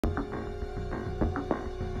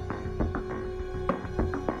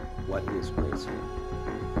What is racism?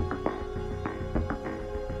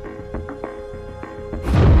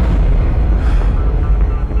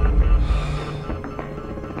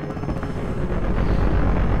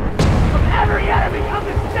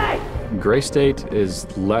 Gray State is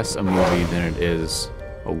less a movie than it is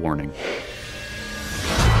a warning.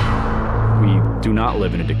 We do not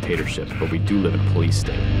live in a dictatorship, but we do live in a police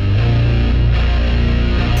state.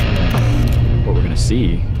 What we're going to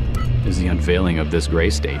see is the unveiling of this gray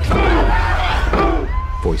state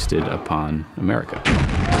foisted upon America.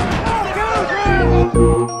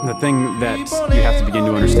 The thing that you have to begin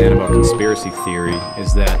to understand about conspiracy theory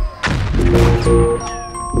is that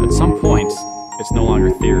at some point, it's no longer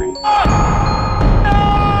theory.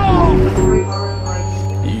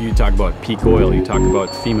 You talk about peak oil, you talk about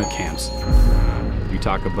FEMA camps, you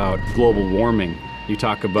talk about global warming, you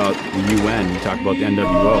talk about the UN, you talk about the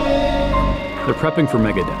NWO. They're prepping for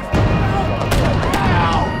megadeath.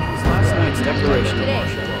 Last night's declaration of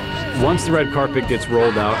martial law. Once the red carpet gets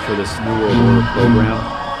rolled out for this New World Order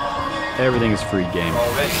program, everything is free game.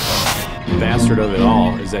 The bastard of it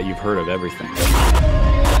all is that you've heard of everything.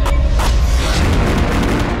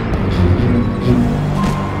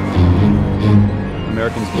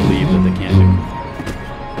 Americans believe that they can't do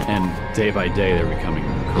it. And day by day, they're becoming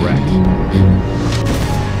correct.